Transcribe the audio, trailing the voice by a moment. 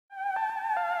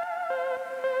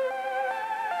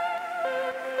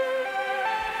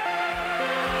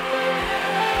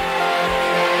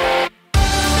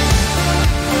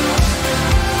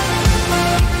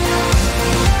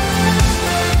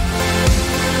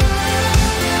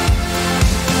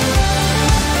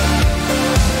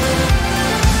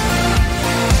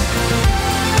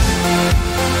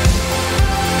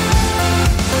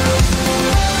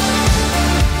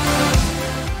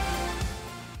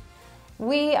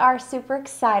are super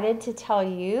excited to tell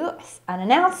you an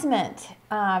announcement.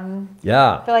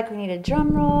 Yeah. I feel like we need a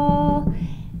drum roll.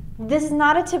 This is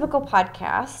not a typical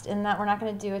podcast in that we're not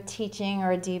going to do a teaching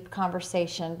or a deep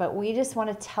conversation, but we just want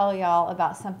to tell y'all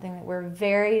about something that we're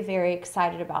very, very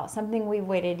excited about, something we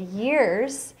waited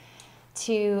years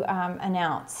to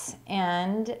announce.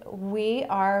 And we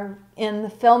are in the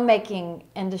filmmaking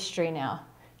industry now.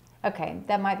 Okay,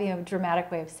 that might be a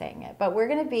dramatic way of saying it, but we're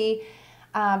going to be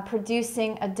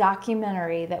producing a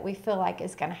documentary that we feel like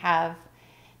is going to have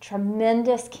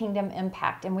tremendous kingdom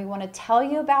impact. And we want to tell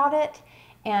you about it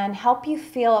and help you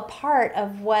feel a part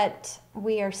of what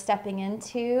we are stepping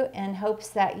into in hopes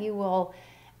that you will,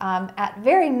 at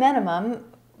very minimum,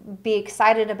 be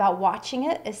excited about watching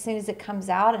it as soon as it comes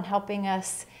out and helping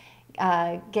us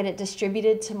get it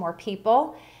distributed to more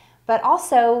people. But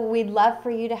also, we'd love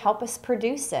for you to help us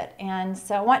produce it. And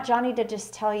so I want Johnny to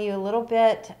just tell you a little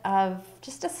bit of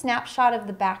just a snapshot of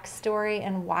the backstory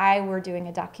and why we're doing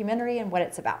a documentary and what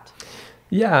it's about.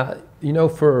 Yeah, you know,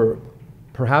 for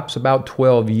perhaps about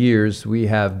 12 years, we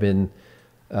have been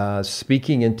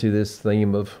speaking into this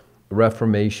theme of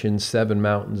Reformation, seven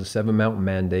mountains, the seven mountain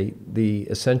mandate, the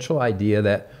essential idea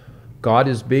that God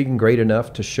is big and great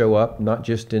enough to show up, not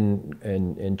just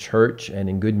in church and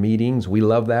in good meetings. We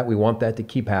love that. We want that to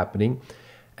keep happening.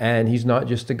 And he's not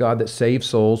just a God that saves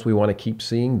souls. We want to keep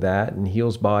seeing that and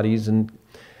heals bodies and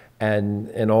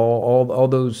all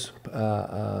those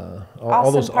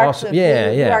all those parts of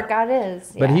who our God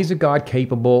is. But he's a God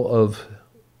capable of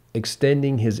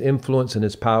extending his influence and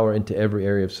his power into every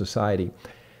area of society.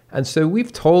 And so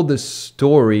we've told this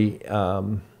story,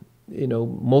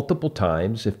 multiple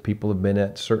times. If people have been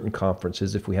at certain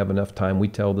conferences, if we have enough time, we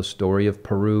tell the story of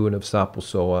Peru and of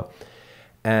Sapulsoa.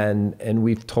 And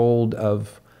we've told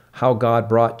of how God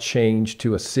brought change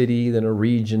to a city, then a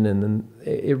region, and then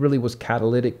it really was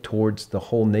catalytic towards the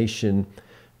whole nation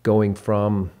going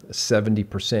from a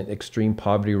 70% extreme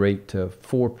poverty rate to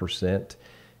 4%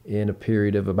 in a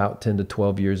period of about 10 to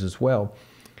 12 years as well.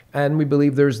 And we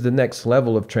believe there's the next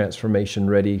level of transformation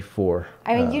ready for...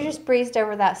 I mean, you just breezed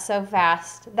over that so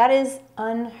fast. That is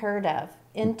unheard of.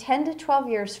 In 10 to 12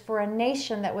 years for a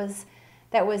nation that was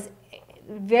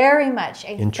very much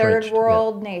a third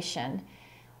world nation,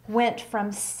 went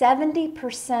from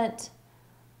 70%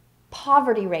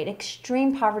 poverty rate,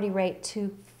 extreme poverty rate,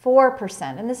 to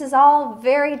 4%. And this is all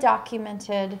very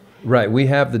documented. Right. We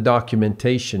have the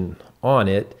documentation on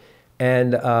it.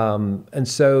 And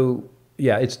so...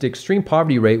 yeah, it's the extreme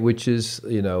poverty rate, which is,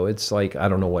 it's like, I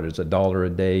don't know what it is, $1 a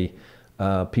day,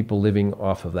 people living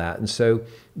off of that. And so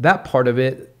that part of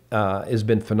it has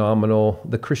been phenomenal.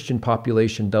 The Christian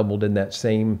population doubled in that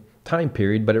same time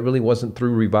period, but it really wasn't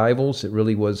through revivals. It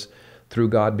really was through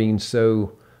God being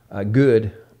so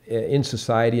good in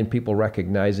society and people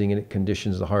recognizing, and it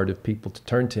conditions the heart of people to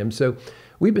turn to him. So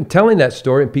we've been telling that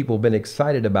story and people have been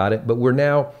excited about it, but we're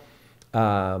now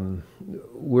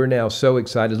so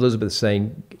excited, Elizabeth is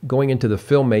saying, going into the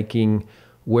filmmaking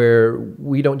where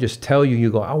we don't just tell you,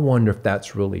 you go, I wonder if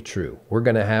that's really true. We're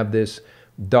going to have this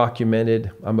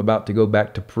documented. I'm about to go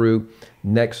back to Peru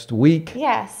next week.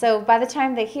 Yeah, so by the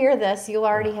time they hear this, you'll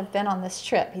already have been on this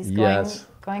trip. He's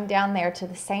going down there to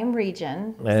the same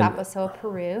region, Sapulsoa,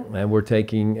 Peru. And we're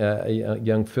taking a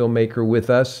young filmmaker with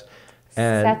us.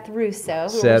 And Seth Russo,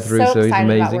 who Seth we're Russo, so excited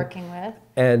amazing. about working with.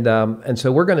 And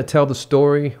so we're going to tell the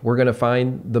story. We're going to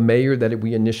find the mayor that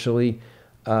we initially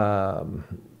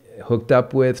hooked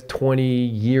up with 20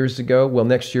 years ago. Well,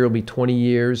 next year will be 20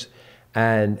 years,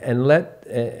 and let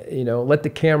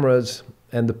the cameras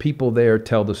and the people there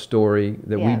tell the story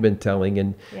that we've been telling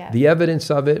and the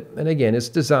evidence of it. And again, it's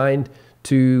designed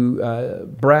to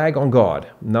brag on God,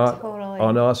 not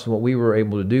on us and what we were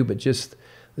able to do, but just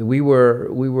we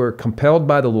were compelled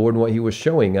by the Lord and what he was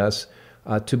showing us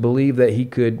to believe that he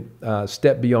could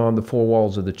step beyond the four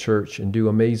walls of the church and do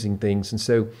amazing things. And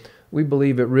so we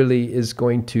believe it really is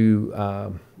going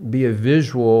to be a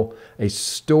visual, a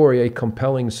story, a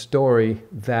compelling story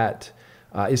that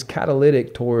is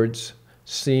catalytic towards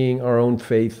seeing our own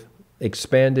faith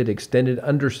expanded, extended,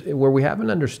 where we have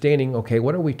an understanding, okay,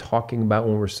 what are we talking about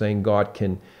when we're saying God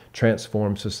can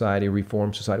transform society,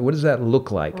 reform society? What does that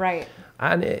look like? Right.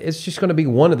 And it's just going to be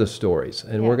one of the stories,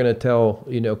 and we're going to tell,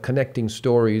 connecting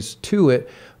stories to it.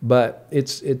 But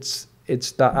it's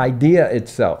the idea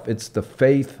itself. It's the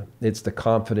faith. It's the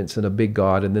confidence in a big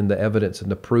God, and then the evidence and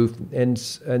the proof, and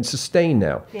sustain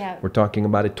now. Yeah. We're talking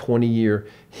about a 20-year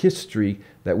history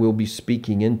that we'll be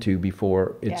speaking into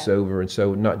before it's over. And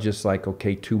so not just like,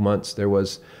 okay, 2 months. There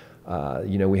was,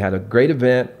 we had a great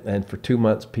event, and for 2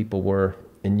 months people were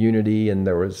in unity, and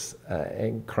there was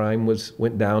and crime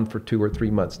went down for 2 or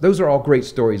 3 months. Those are all great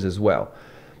stories as well,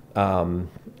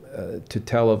 to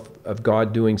tell of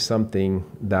God doing something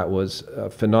that was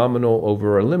phenomenal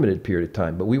over a limited period of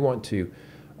time. But we want to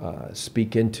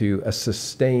speak into a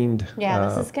sustained.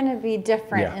 This is going to be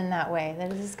different in that way. That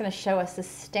this is going to show a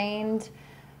sustained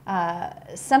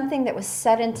something that was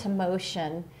set into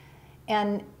motion.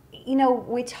 And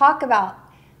we talk about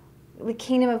the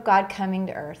kingdom of God coming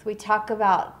to earth. We talk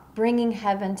about bringing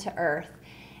heaven to earth.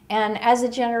 And as a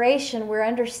generation, we're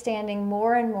understanding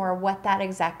more and more what that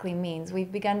exactly means.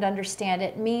 We've begun to understand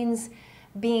it means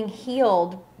being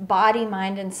healed, body,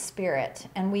 mind, and spirit.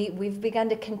 And we've begun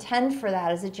to contend for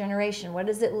that as a generation. What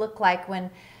does it look like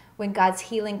when God's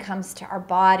healing comes to our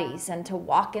bodies, and to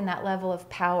walk in that level of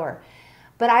power?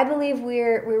 But I believe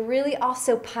we're really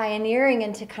also pioneering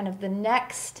into kind of the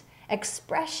next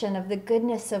expression of the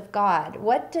goodness of God.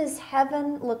 What does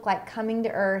heaven look like coming to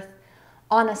earth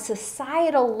on a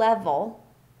societal level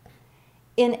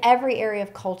in every area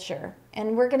of culture?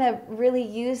 And we're going to really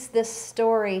use this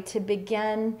story to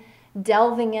begin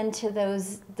delving into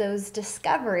those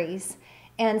discoveries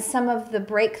and some of the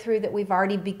breakthrough that we've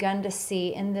already begun to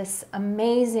see in this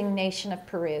amazing nation of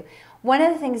Peru. One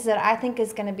of the things that I think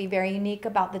is going to be very unique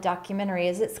about the documentary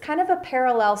is it's kind of a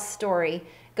parallel story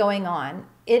going on.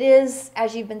 It is,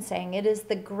 as you've been saying, it is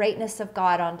the greatness of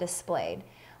God on display.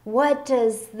 What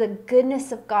does the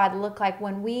goodness of God look like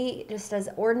when we, just as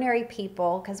ordinary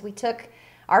people, because we took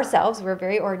ourselves, we're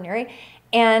very ordinary,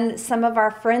 and some of our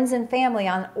friends and family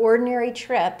on ordinary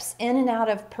trips in and out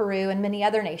of Peru and many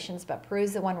other nations, but Peru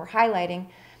is the one we're highlighting.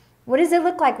 What does it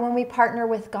look like when we partner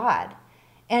with God?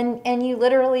 And you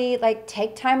literally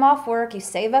take time off work, you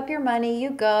save up your money,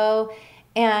 you go,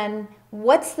 and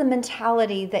what's the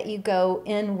mentality that you go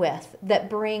in with that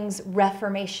brings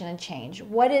reformation and change?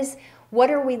 What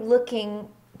are we looking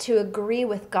to agree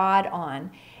with God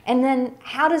on? And then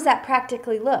how does that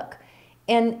practically look?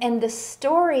 And the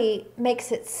story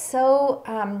makes it so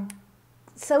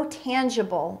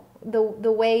tangible,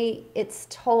 the way it's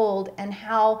told, and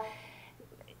how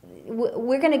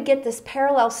we're going to get this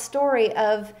parallel story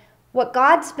of what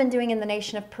God's been doing in the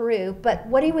nation of Peru, but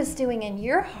what he was doing in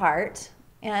your heart.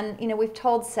 And, we've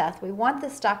told Seth, we want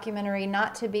this documentary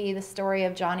not to be the story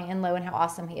of Johnny Enlow and how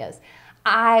awesome he is.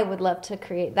 I would love to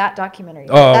create that documentary.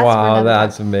 Oh, wow,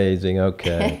 that's amazing.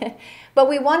 Okay. But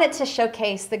we want it to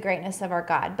showcase the greatness of our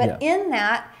God. But in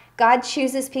that, God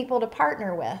chooses people to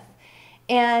partner with.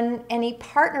 And he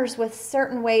partners with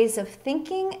certain ways of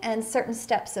thinking and certain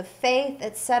steps of faith,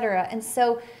 etc. And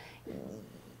so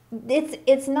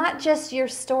it's not just your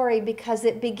story, because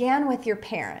it began with your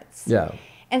parents. Yeah.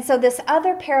 And so this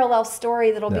other parallel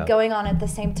story that'll be going on at the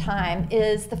same time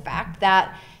is the fact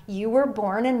that you were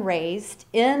born and raised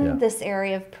in this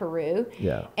area of Peru.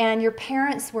 Yeah. And your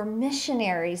parents were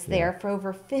missionaries there for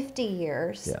over 50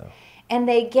 years. Yeah. And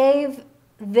they gave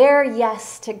their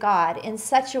yes to God in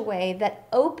such a way that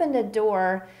opened a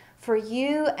door for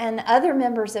you and other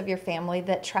members of your family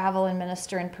that travel and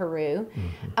minister in Peru,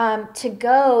 to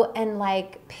go and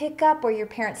pick up where your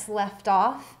parents left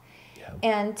off,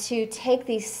 and to take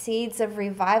these seeds of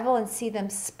revival and see them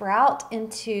sprout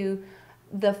into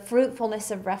the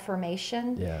fruitfulness of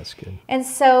reformation. Yeah, that's good. And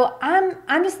so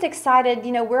I'm just excited.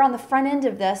 We're on the front end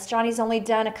of this. Johnny's only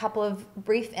done a couple of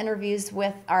brief interviews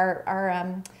with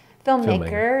our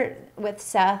filmmaker, with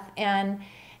Seth. And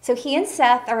so he and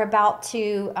Seth are about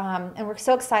to, and we're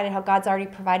so excited how God's already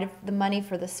provided the money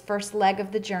for this first leg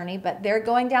of the journey, but they're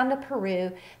going down to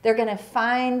Peru. They're going to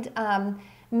find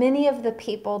many of the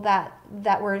people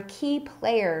that were key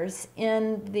players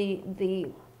in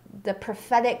the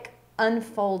prophetic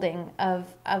unfolding of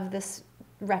this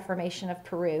reformation of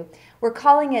Peru. We're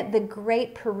calling it the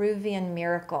Great Peruvian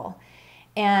Miracle.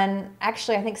 And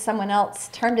actually, I think someone else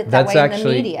termed it that way in the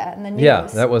media, in the news. Yeah,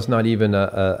 that was not even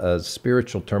a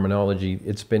spiritual terminology.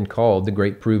 It's been called the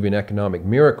Great Peruvian Economic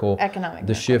Miracle.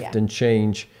 The shift and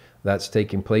change that's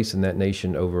taking place in that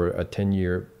nation over a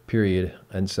 10-year period.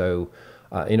 And so,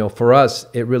 for us,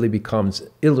 it really becomes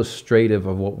illustrative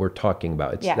of what we're talking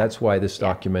about. That's why this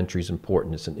documentary is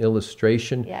important. It's an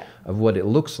illustration of what it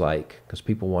looks like, because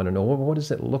people want to know, well, what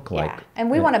does it look like? And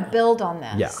we want to build on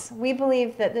this. We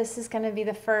believe that this is going to be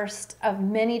the first of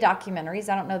many documentaries.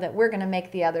 I don't know that we're going to make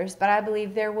the others, but I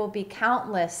believe there will be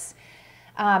countless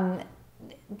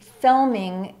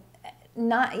filming.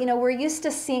 We're used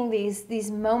to seeing these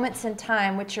moments in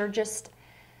time, which are just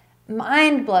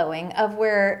mind-blowing, of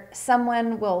where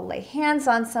someone will lay hands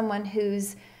on someone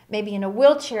who's maybe in a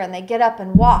wheelchair and they get up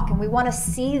and walk, and we want to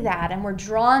see that, and we're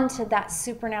drawn to that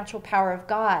supernatural power of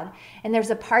God. And there's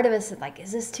a part of us that's like,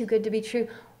 is this too good to be true?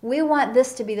 we want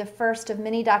this to be the first of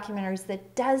many documentaries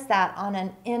that does that on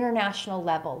an international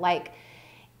level. Like,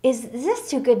 is this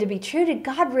too good to be true? Did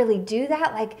God really do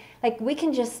that? Like we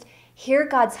can just hear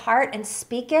God's heart and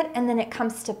speak it, and then it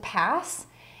comes to pass.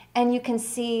 And you can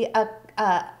see a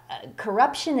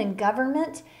corruption in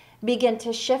government begin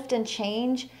to shift and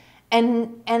change.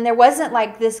 And there wasn't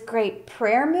like this great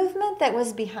prayer movement that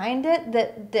was behind it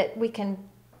that we can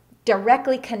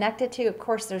directly connect it to. Of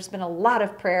course, there's been a lot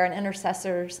of prayer and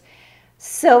intercessors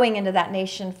sowing into that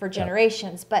nation for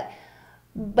generations. But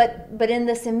in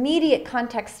this immediate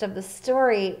context of the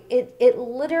story, it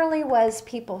literally was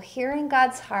people hearing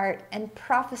God's heart and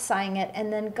prophesying it,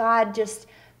 and then God just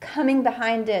coming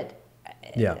behind it.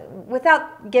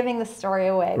 Without giving the story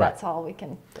away. Right. That's all we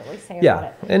can really say about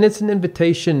it. And it's an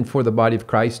invitation for the body of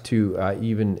Christ to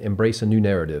even embrace a new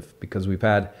narrative, because we've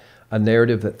had a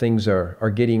narrative that things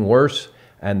are getting worse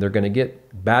and they're going to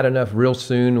get bad enough real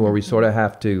soon where we sort of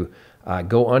have to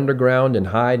go underground and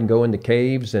hide and go into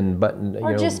caves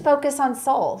or just focus on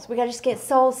souls. We got to just get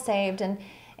souls saved. And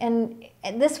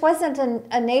this wasn't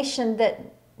a nation that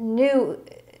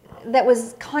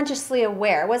was consciously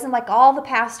aware. It wasn't like all the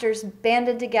pastors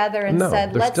banded together and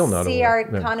said, let's see our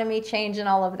economy change and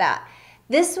all of that.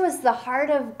 This was the heart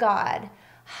of God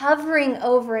hovering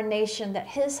over a nation that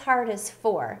his heart is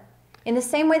for, in the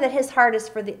same way that his heart is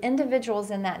for the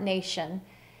individuals in that nation.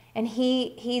 And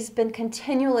he's been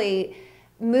continually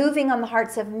moving on the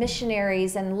hearts of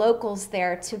missionaries and locals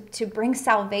there to bring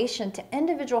salvation to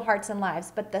individual hearts and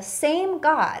lives. But the same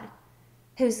God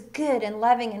who's good and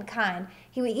loving and kind,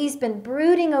 he's been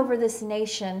brooding over this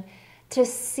nation to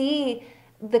see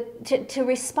to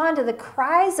respond to the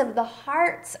cries of the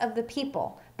hearts of the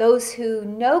people, those who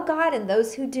know God and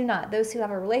those who do not, those who have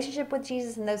a relationship with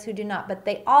Jesus and those who do not. But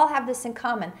they all have this in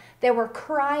common. They were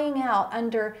crying out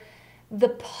under the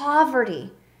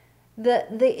poverty,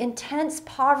 the intense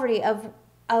poverty of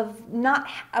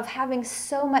having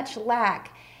so much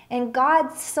lack. And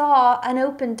God saw an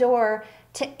open door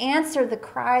to answer the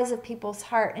cries of people's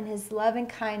heart in his loving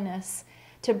kindness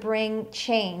to bring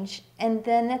change. And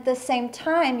then at the same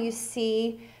time, you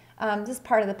see, this is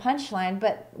part of the punchline,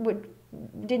 but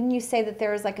didn't you say that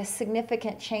there was like a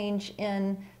significant change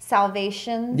in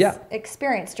salvation's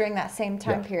experience during that same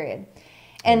time period?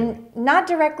 And not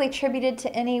directly attributed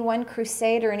to any one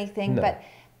crusade or anything, but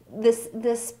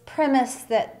this premise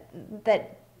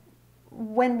that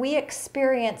when we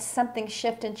experience something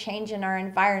shift and change in our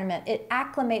environment, it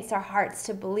acclimates our hearts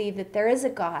to believe that there is a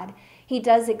God. He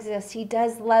does exist. He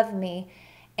does love me.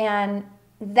 And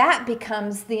that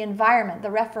becomes the environment.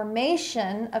 The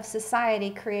reformation of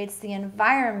society creates the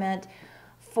environment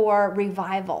for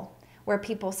revival, where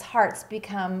people's hearts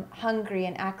become hungry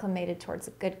and acclimated towards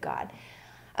a good God.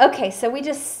 Okay, so we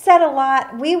just said a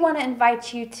lot. We want to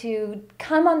invite you to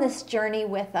come on this journey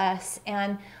with us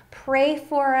and pray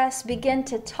for us, begin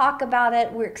to talk about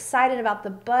it. We're excited about the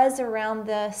buzz around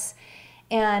this.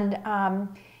 And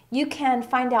you can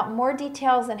find out more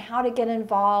details on how to get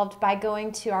involved by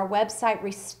going to our website,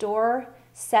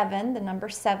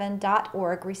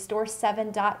 restore7.org,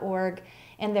 restore7.org.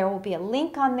 And there will be a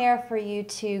link on there for you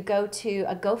to go to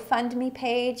a GoFundMe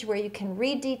page where you can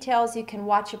read details. You can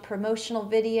watch a promotional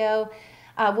video.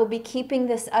 We'll be keeping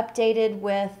this updated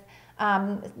with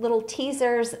little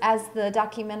teasers as the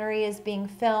documentary is being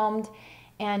filmed,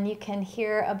 and you can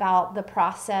hear about the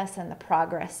process and the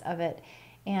progress of it.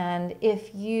 And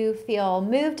if you feel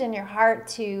moved in your heart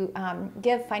to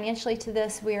give financially to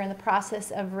this, we are in the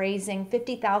process of raising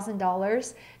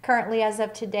 $50,000. Currently, as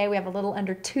of today, we have a little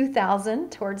under $2,000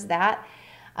 towards that.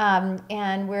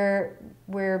 And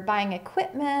we're buying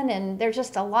equipment, and there's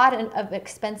just a lot of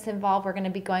expense involved. We're going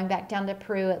to be going back down to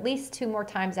Peru at least 2 more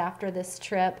times after this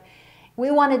trip.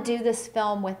 We want to do this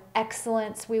film with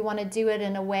excellence. We want to do it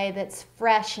in a way that's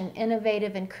fresh and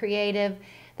innovative and creative.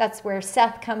 That's where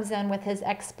Seth comes in with his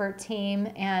expert team.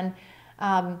 And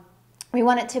we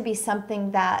want it to be something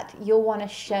that you'll want to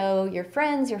show your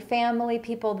friends, your family,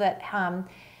 people that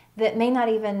may not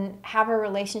even have a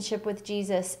relationship with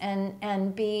Jesus,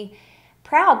 and be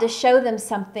proud to show them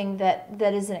something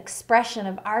that is an expression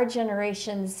of our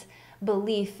generation's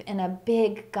belief in a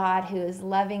big God who is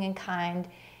loving and kind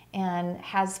and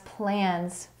has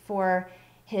plans for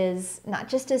not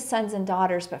just his sons and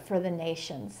daughters, but for the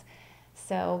nations.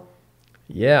 So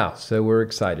we're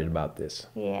excited about this.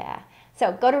 Yeah.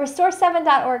 So go to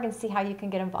restore7.org and see how you can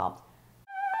get involved.